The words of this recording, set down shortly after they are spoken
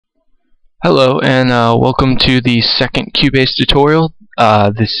Hello and welcome to the second Cubase tutorial.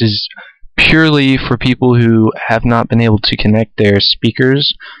 This is purely for people who have not been able to connect their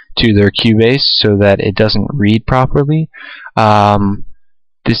speakers to their Cubase so that it doesn't read properly.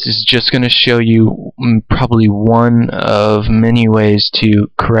 This is just going to show you probably one of many ways to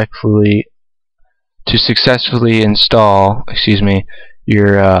successfully install,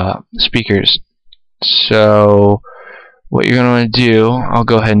 your speakers. So what you're going to want to do, I'll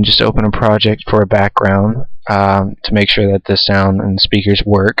go ahead and just open a project for a background to make sure that the sound and the speakers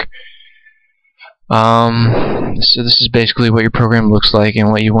work. So this is basically what your program looks like, and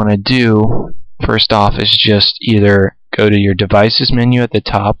what you want to do first off is just either go to your devices menu at the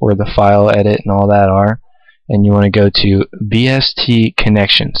top where the file edit and all that are, and you want to go to VST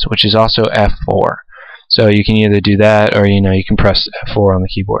connections, which is also F4. So you can either do that or you can press F4 on the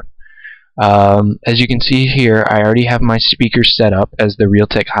keyboard. As you can see here, I already have my speakers set up as the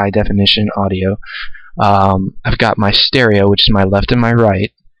Realtek high definition audio. I've got my stereo, which is my left and my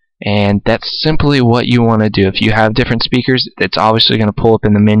right, and that's simply what you want to do. If you have different speakers, it's obviously going to pull up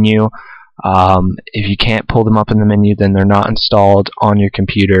in the menu. If you can't pull them up in the menu, then they're not installed on your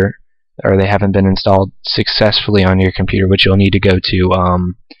computer, or they haven't been installed successfully on your computer, which you'll need to go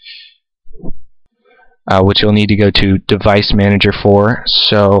to Device Manager for.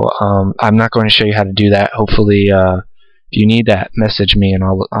 So I'm not going to show you how to do that. Hopefully, if you need that, message me and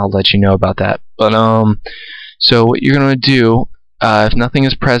I'll let you know about that. But so what you're going to do, if nothing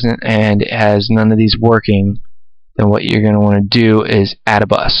is present and it has none of these working, then what you're going to want to do is add a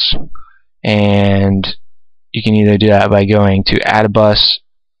bus. And you can either do that by going to add a bus.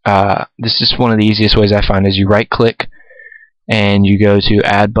 This is one of the easiest ways I find, is you right click and you go to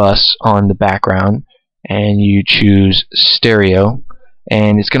add bus on the background, and you choose stereo,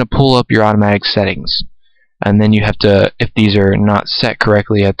 and it's going to pull up your automatic settings. And then you have to, if these are not set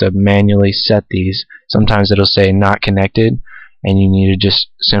correctly, you have to manually set these. Sometimes it'll say not connected, and you need to just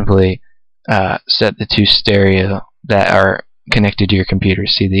simply set the two stereo that are connected to your computer.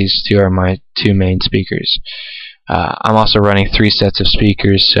 See, these two are my two main speakers. I'm also running 3 sets of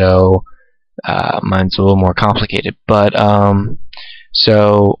speakers, so mine's a little more complicated. But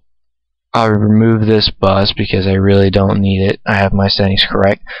so I'll remove this bus because I really don't need it. I have my settings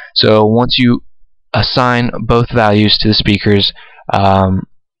correct. So once you assign both values to the speakers,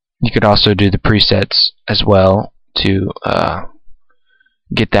 you could also do the presets as well to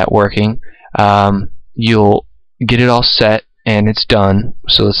get that working. You'll get it all set and it's done.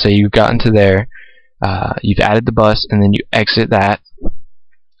 So let's say you've gotten to there, you've added the bus, and then you exit that.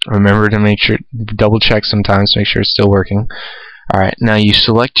 Remember to make sure, double check sometimes to make sure it's still working. Alright, now you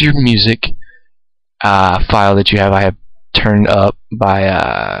select your music file that you have. I have Turned Up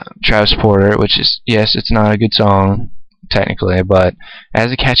by Travis Porter, which is, yes, it's not a good song technically, but it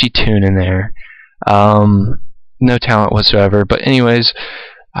has a catchy tune in there. No talent whatsoever, but anyways,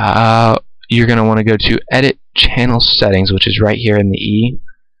 you're going to want to go to Edit Channel Settings, which is right here in the E.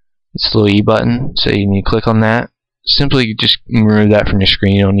 It's the little E button, so you need to click on that. Simply just remove that from your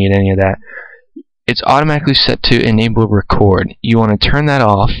screen. You don't need any of that. It's automatically set to enable record. You want to turn that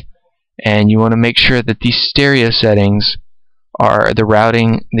off, and you want to make sure that these stereo settings are the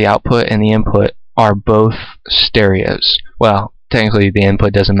routing, the output, and the input are both stereos. Well, technically the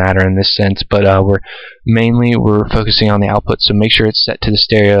input doesn't matter in this sense, but we're focusing on the output, so make sure it's set to the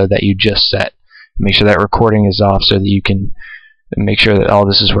stereo that you just set. Make sure that recording is off so that you can make sure that all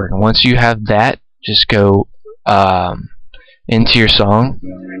this is working. Once you have that, just go into your song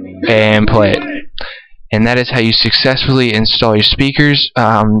and play it. And that is how you successfully install your speakers.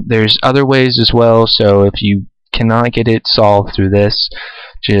 There's other ways as well, so if you cannot get it solved through this,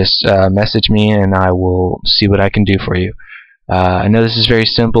 just message me and I will see what I can do for you. I know this is very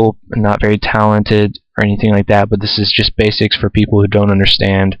simple and not very talented or anything like that, but this is just basics for people who don't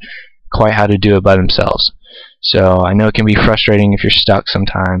understand quite how to do it by themselves. So I know it can be frustrating if you're stuck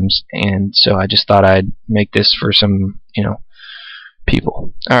sometimes, and so I just thought I'd make this for some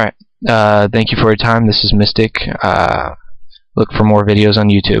people. Alright. Thank you for your time. This is Mystic. Look for more videos on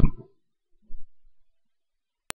YouTube.